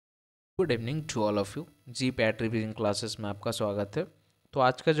Good evening to all of you. Ji PAT revision classes में आपका स्वागत है। तो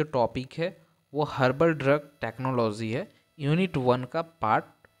आज का जो टॉपिक है वो हर्बल ड्रग टेक्नोलॉजी है। यूनिट 1 का पार्ट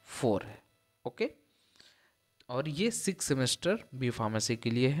 4 है। ओके, और ये 6 सेमेस्टर बी फार्मेसी के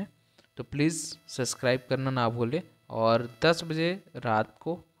लिए है। तो प्लीज़ सब्सक्राइब करना ना भूलें। और 10 बजे रात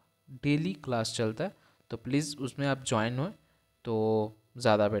को डेली क्लास चलता है, तो प्लीज़ उसमें आप ज्वाइन हो तो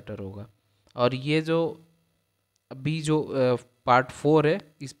ज़्यादा बेटर होगा। और ये जो अभी जो पार्ट 4 है,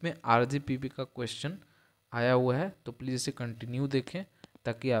 इसमें आरजीपीवी का क्वेश्चन आया हुआ है, तो प्लीज़ इसे कंटिन्यू देखें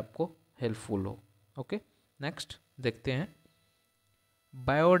ताकि आपको हेल्पफुल हो। ओके, नेक्स्ट देखते हैं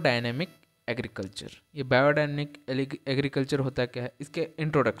बायोडायनेमिक एग्रीकल्चर। ये बायोडायनेमिक एग्रीकल्चर होता है क्या है, इसके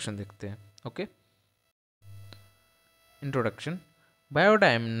इंट्रोडक्शन देखते हैं। Okay, introduction.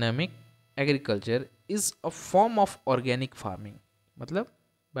 Biodynamic agriculture is a form of organic farming. मतलब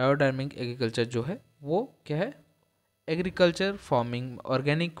बायोडायनेमिक एग्रीकल्चर जो है वो क्या है, एग्रीकल्चर फार्मिंग,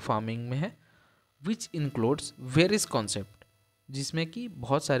 ऑर्गेनिक फार्मिंग में है, विच इंक्लूड्स वेरियस कॉन्सेप्ट, जिसमें कि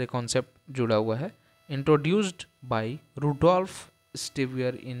बहुत सारे कॉन्सेप्ट जुड़ा हुआ है। इंट्रोड्यूस्ड बाय रुडोल्फ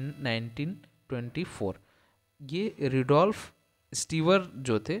स्टीवर इन 1924। ये रुडोल्फ स्टीवर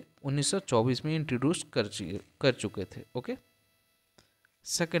जो थे 1924 में इंट्रोड्यूस कर चुके थे। Okay,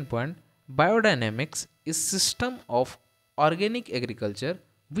 second point, बायोडायनेमिक्स is system of organic agriculture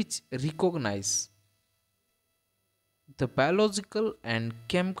which recognise the biological and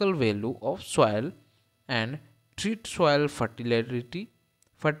chemical value of soil and treat soil fertility,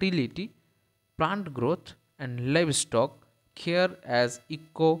 plant growth, and livestock care as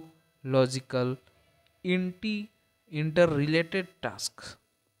ecological interrelated tasks.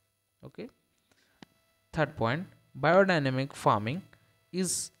 Okay. Third point, biodynamic farming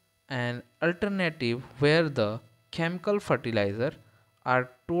is an alternative where the chemical fertilizer are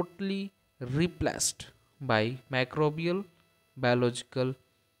totally replaced by biological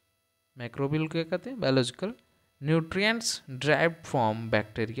microbial क्या कहते हैं, biological nutrients derived from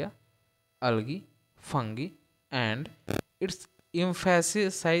bacteria, algae, fungi, and its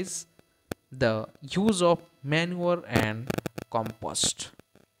emphasizes the use of manure and compost.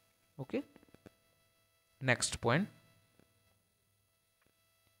 Okay, next point.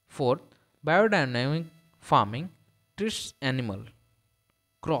 Fourth, biodynamic farming treats animal,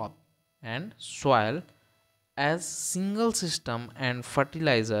 crop, and soil as single system and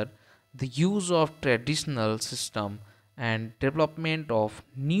fertilizer. The use of traditional system and development of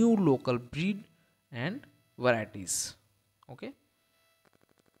new local breed and varieties. Okay.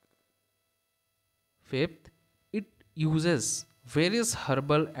 Fifth, it uses various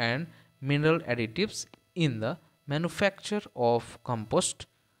herbal and mineral additives in the manufacture of compost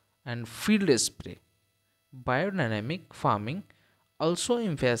and field spray. Biodynamic farming also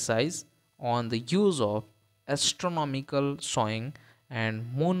emphasizes on the use of astronomical sowing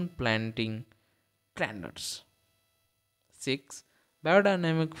and moon planting calendars. 6.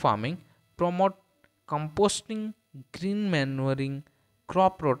 Biodynamic farming promote composting, green manuring,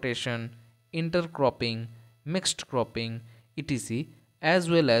 crop rotation, intercropping, mixed cropping, etc., as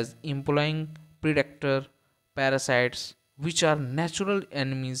well as employing predator parasites which are natural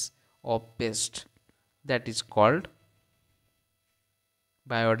enemies of pest. That is called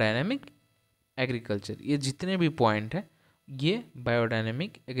biodynamic agriculture. ये जितने भी point हैं ये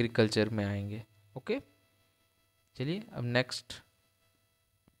biodynamic agriculture में आएंगे। Okay, चलिए अब next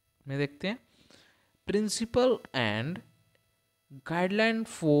में देखते हैं principal and guideline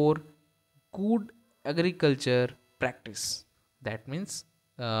for good agriculture practice. That means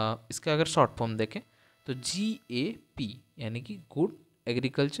इसका अगर शॉर्ट फॉर्म देखें तो GAP यानी कि good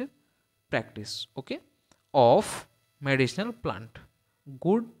agriculture practice. Okay, of medicinal plant.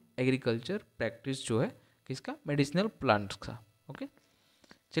 Good agriculture practice जो है किसका, मेडिसिनल प्लांट्स का। ओके,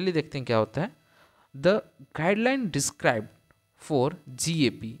 चलिए देखते हैं क्या होता है। The guideline described for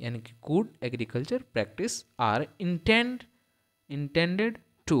GAP यानी कि good agriculture practice are intended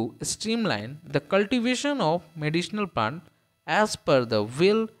to streamline the cultivation of medicinal plant as per the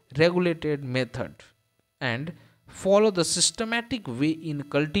well regulated method and follow the systematic way in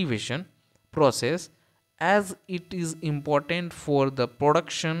cultivation process, as it is important for the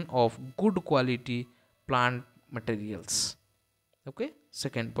production of good quality plant materials. Okay,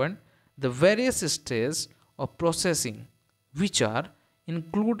 second point, the various stages of processing which are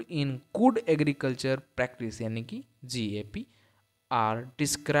included in good agriculture practice यानी कि GAP are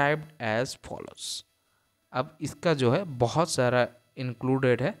described as follows. अब इसका जो है बहुत सारा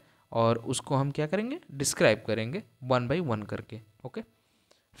included है और उसको हम क्या करेंगे, डिस्क्राइब करेंगे वन बाय वन करके। Okay,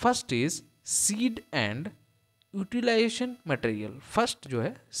 first is seed and utilisation material. First जो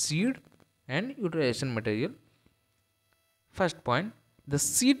है seed and utilisation material. First point, the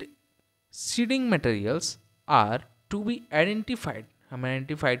seed seeding materials are to be identified, हम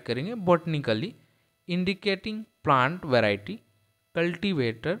आइडेंटिफाइड करेंगे botanically, indicating plant variety,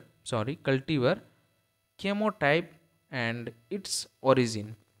 cultivar, chemotype and its origin.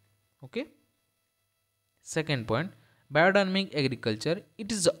 Okay. Second point, biodynamic agriculture,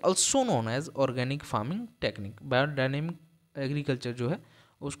 it is also known as organic farming technique. Biodynamic agriculture जो है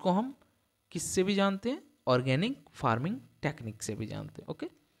उसको हम किससे भी जानते हैं, ऑर्गेनिक फार्मिंग टेक्निक से भी जानते हैं. Okay.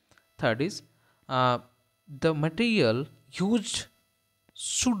 Third is the material used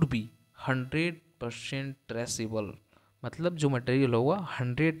should be 100% traceable, मतलब जो मटेरियल होगा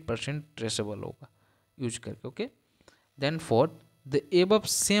 100% ट्रेसेबल होगा यूज करके. Okay. Then fourth, the above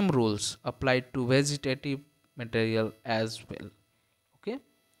same rules apply to vegetative material as well. Okay.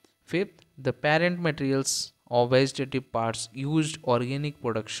 Fifth, the parent materials of vegetative parts used organic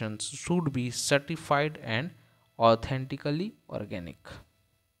productions should be certified and authentically organic.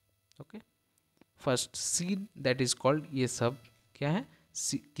 Okay. First seed that is called, ये सब क्या है,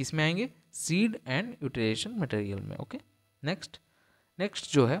 किस में आएंगे, seed and utilisation material में. Okay.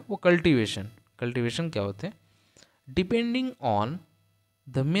 Next जो है वो कल्टीवेशन क्या होते हैं, depending on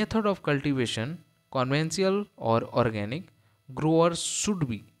the method of cultivation, कॉन्वेंशियल और organic, growers should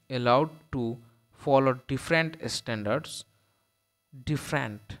be allowed to follow different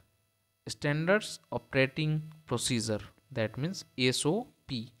standards operating procedure, that means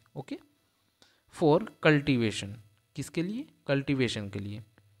SOP. Okay. For cultivation, किसके लिए, कल्टीवेशन के लिए.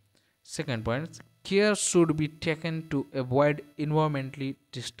 Second point, care should be taken to avoid environmentally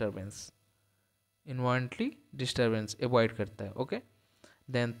disturbance avoid करता है. Okay.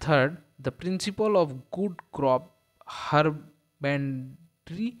 Then third, the principle of good crop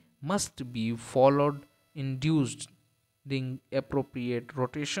हर्बेंड्री must be followed inducing appropriate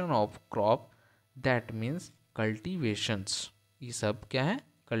rotation of crop, that means कल्टीवेशंस. ये सब क्या है,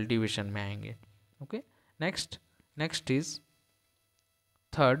 कल्टीवेशन में आएंगे. Okay. Next is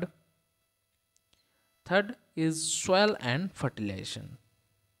third is soil and fertilization.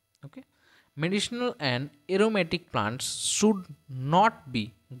 Okay. Medicinal and aromatic plants should not be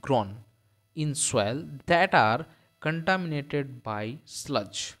grown in soil that are contaminated by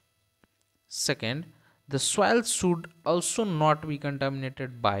sludge. Second, the soil should also not be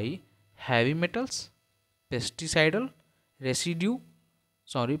contaminated by heavy metals, pesticidal residue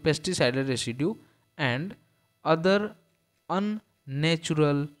and other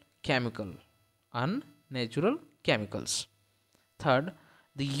unnatural chemicals. Third,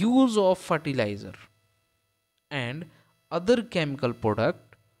 the use of fertilizer and other chemical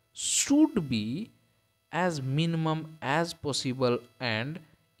product should be as minimum as possible and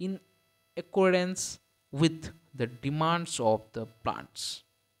in accordance with the demands of the plants.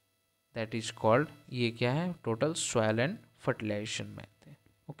 That is called, ये क्या है, total soil and fertilization में.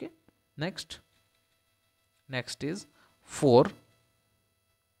 Okay. Next is 4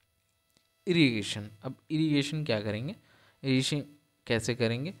 irrigation. अब irrigation क्या करेंगे, irrigation कैसे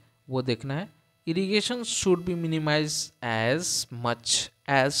करेंगे वो देखना है. Irrigation should be minimise as much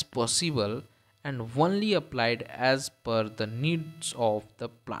as possible and only applied as per the needs of the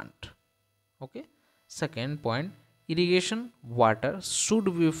plant. Okay. Second point, irrigation water should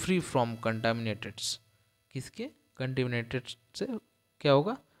be free from कंटामिनेटेड्स. किसके, contaminated से क्या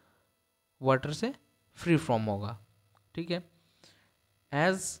होगा, वाटर से फ्री फ्रॉम होगा. ठीक है.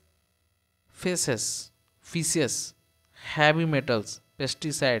 As fishes, heavy metals,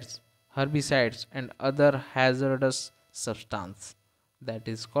 pesticides, herbicides and other hazardous substance, that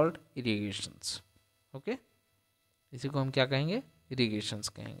is called irrigations. Okay, इसी को हम क्या कहेंगे, irrigations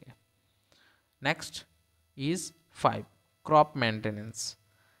कहेंगे. Next is 5 crop maintenance.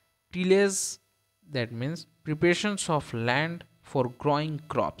 Tillage, that means preparations of land for growing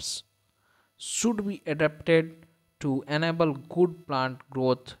crops, should be adapted to enable good plant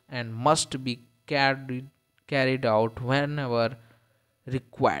growth and must be carried out whenever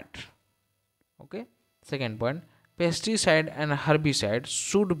required. Okay. Second point, pesticide and herbicide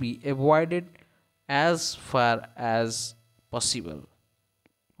should be avoided as far as possible.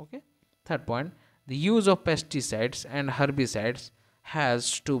 Okay. Third point, the use of pesticides and herbicides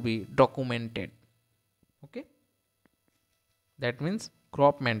has to be documented. Okay, that means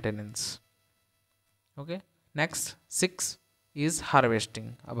crop maintenance. Okay. Next 6 is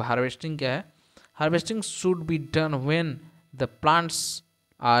harvesting. अब harvesting क्या है, harvesting should be done when the plants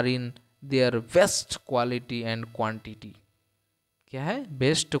are in their best quality and quantity. क्या है,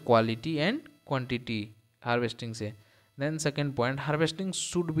 best quality and quantity harvesting से. Then second point, harvesting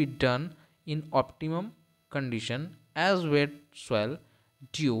should be done in optimum condition as wet soil,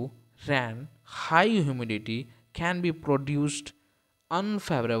 dew, rain, high humidity can be produced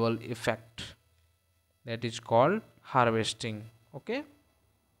unfavorable effect, that is called harvesting. Okay,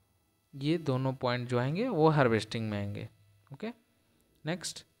 ये दोनों point जो आएंगे वो harvesting में आएंगे. Okay,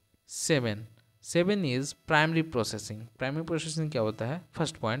 next 7 is primary processing. Primary processing क्या होता है?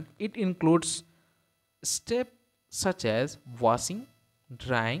 First point, it includes step such as washing,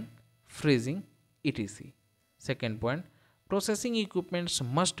 drawing, freezing etc. Second point, processing equipments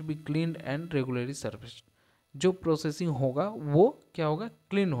must be cleaned and regularly serviced. जो प्रोसेसिंग होगा वो क्या होगा?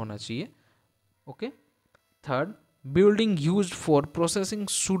 क्लीन होना चाहिए. Okay. Third, building used for processing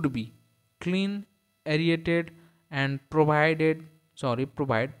should be clean, aerated and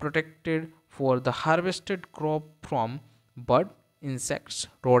provide protected for the harvested crop from bird, insects,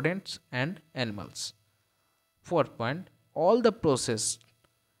 rodents and animals. Fourth point, all the processed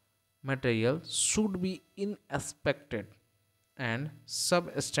material should be inspected and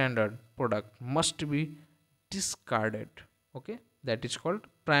substandard product must be discarded. Okay, that is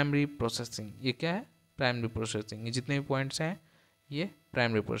called primary processing. ये क्या है? Primary processing. ये जितने भी points हैं ये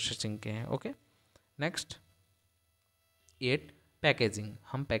primary processing के हैं. Okay, next 8, packaging.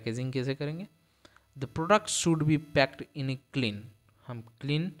 हम पैकेजिंग कैसे करेंगे? The product should be packed in a clean. हम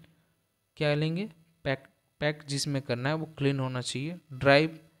क्लीन क्या लेंगे? पैक जिसमें करना है वो क्लीन होना चाहिए. ड्राई,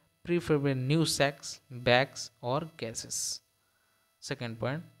 प्रीफरेबल न्यू सैक्स, बैग्स और gases. Second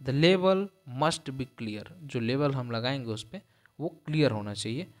point, the label must be clear. जो लेबल हम लगाएंगे उस पर वो क्लियर होना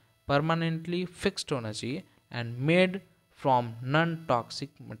चाहिए, परमानेंटली फिक्स्ड होना चाहिए and made from non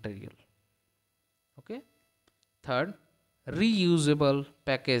toxic material. Okay. Third, reusable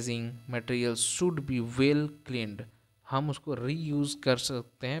packaging material should be well cleaned. हम उसको रीयूज कर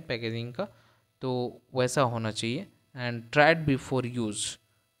सकते हैं पैकेजिंग का, तो वैसा होना चाहिए. And tried before use.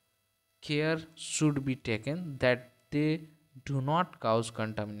 Care should be taken that they do not cause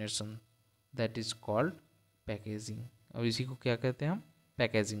contamination. That is called packaging. अब इसी को क्या कहते हैं? हम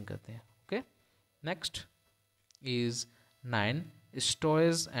पैकेजिंग करते हैं. Okay, next is 9,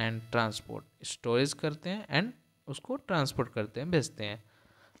 storage and transport. Storage करते हैं एंड उसको ट्रांसपोर्ट करते हैं, भेजते हैं.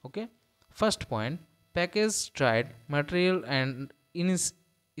 Okay, first point, package dried material and in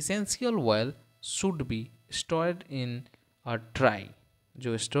essential oil should be stored in a dry.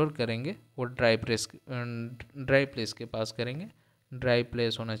 जो स्टोर करेंगे वो ड्राई प्लेस के पास करेंगे. ड्राई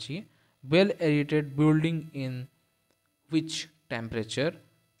प्लेस होना चाहिए. Well aerated building in which temperature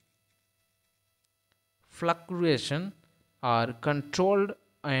fluctuation are controlled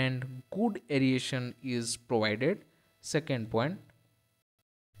and good aeration is provided. Second point,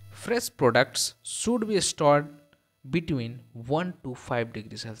 fresh products should be stored between 1 to 5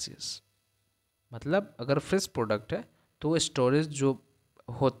 degree Celsius. मतलब अगर fresh product है तो storage जो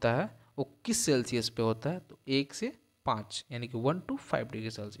होता है वो किस सेल्सियस पे होता है? तो 1 से 5 यानी कि 1 to 5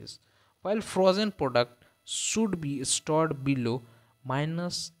 degree Celsius. while frozen product should be stored below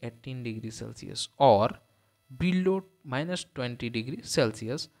 -18 degree Celsius or below -20 degree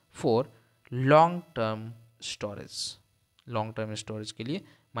Celsius for long term storage. Long term storage के लिए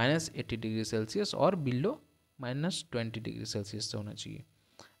 -80 डिग्री सेल्सियस और बिलो -20 डिग्री सेल्सियस से होना चाहिए.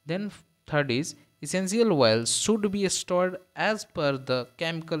 Then third is essential oils should be stored as per the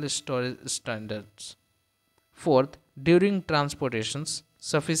chemical storage standards. Fourth, during transportations,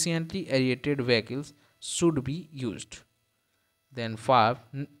 sufficiently aerated vehicles should be used. Then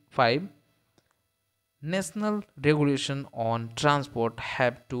 5, national regulation on transport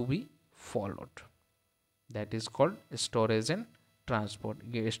have to be followed. That is called storage and transport.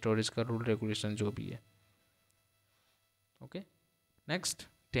 ये storage का rule regulation जो भी है. Okay. Next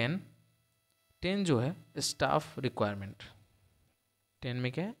 10 जो है staff requirement. 10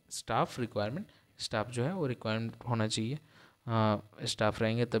 में क्या है? Staff requirement. स्टाफ जो है वो रिक्वायरमेंट होना चाहिए. स्टाफ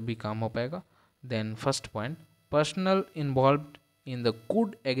रहेंगे तब भी काम हो पाएगा. Then first point, personal involved in the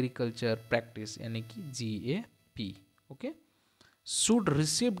good agriculture practice यानी कि GAP. Okay, should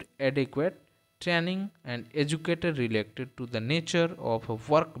received adequate training and educated related to the nature of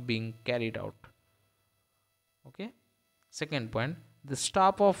work being carried out. Okay. Second point, the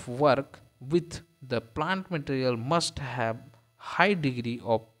staff of work with the plant material must have high degree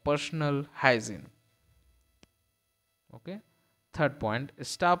of personal hygiene. Okay. Third point,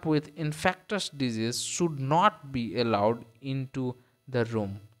 staff with infectious disease should not be allowed into the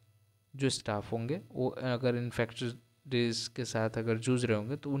room. जो staff होंगे वो अगर infectious disease के साथ अगर जूझ रहे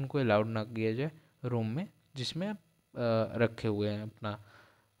होंगे तो उनको अलाउड ना किया जाए रूम में जिसमें रखे हुए हैं अपना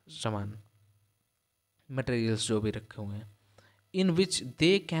सामान, मटेरियल्स जो भी रखे हुए हैं, in which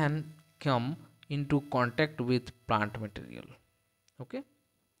they can come into contact with plant material. Okay,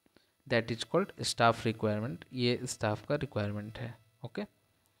 that is called staff requirement. ये staff का requirement है. Okay,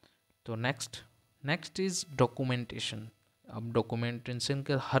 तो next is documentation. अब डॉक्यूमेंटेशन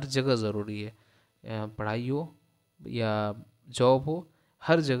के हर जगह ज़रूरी है, पढ़ाई हो या जॉब हो,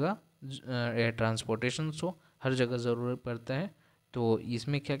 हर जगह या ट्रांसपोर्टेशन हो, हर जगह ज़रूरत पड़ता है। तो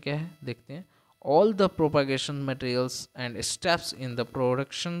इसमें क्या क्या है देखते हैं। All the propagation materials and steps in the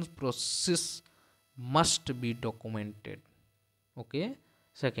production process must be documented. Okay.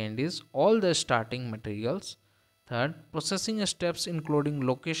 Second is all the starting materials. Third, processing steps including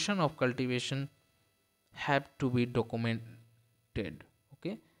location of cultivation have to be documented.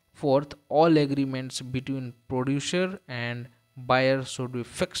 Okay. Fourth, all agreements between producer and buyer should be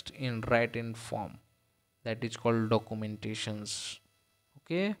fixed in written form, that is called documentations.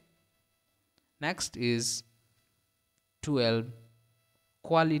 Okay. Next is 12,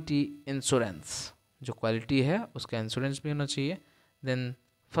 quality insurance. जो quality है उसका insurance भी होना चाहिए। Then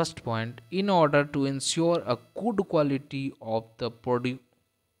first point, in order to ensure a good quality of the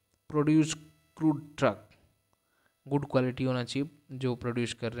produce crude drug, good quality होना चाहिए जो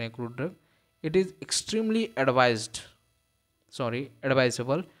produce कर रहे हैं crude drug. It is extremely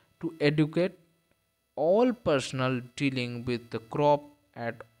advisable to educate all personnel dealing with the crop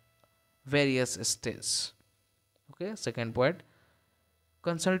at various stages. Okay. Second point,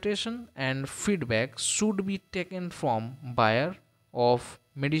 consultation and feedback should be taken from buyer of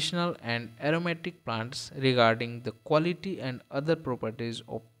medicinal and aromatic plants regarding the quality and other properties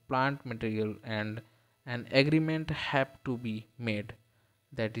of plant material, and an agreement have to be made,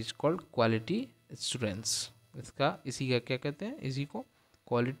 that is called quality assurance. इसका इसी का क्या कहते हैं, इसी को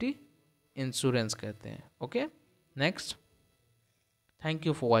quality insurance कहते हैं. Okay, next, thank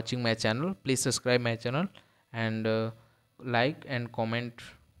you for watching my channel. Please subscribe my channel and like and comment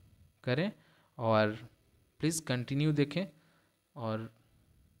करें और प्लीज़ कंटिन्यू देखें. और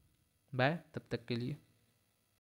बाय तब तक के लिए.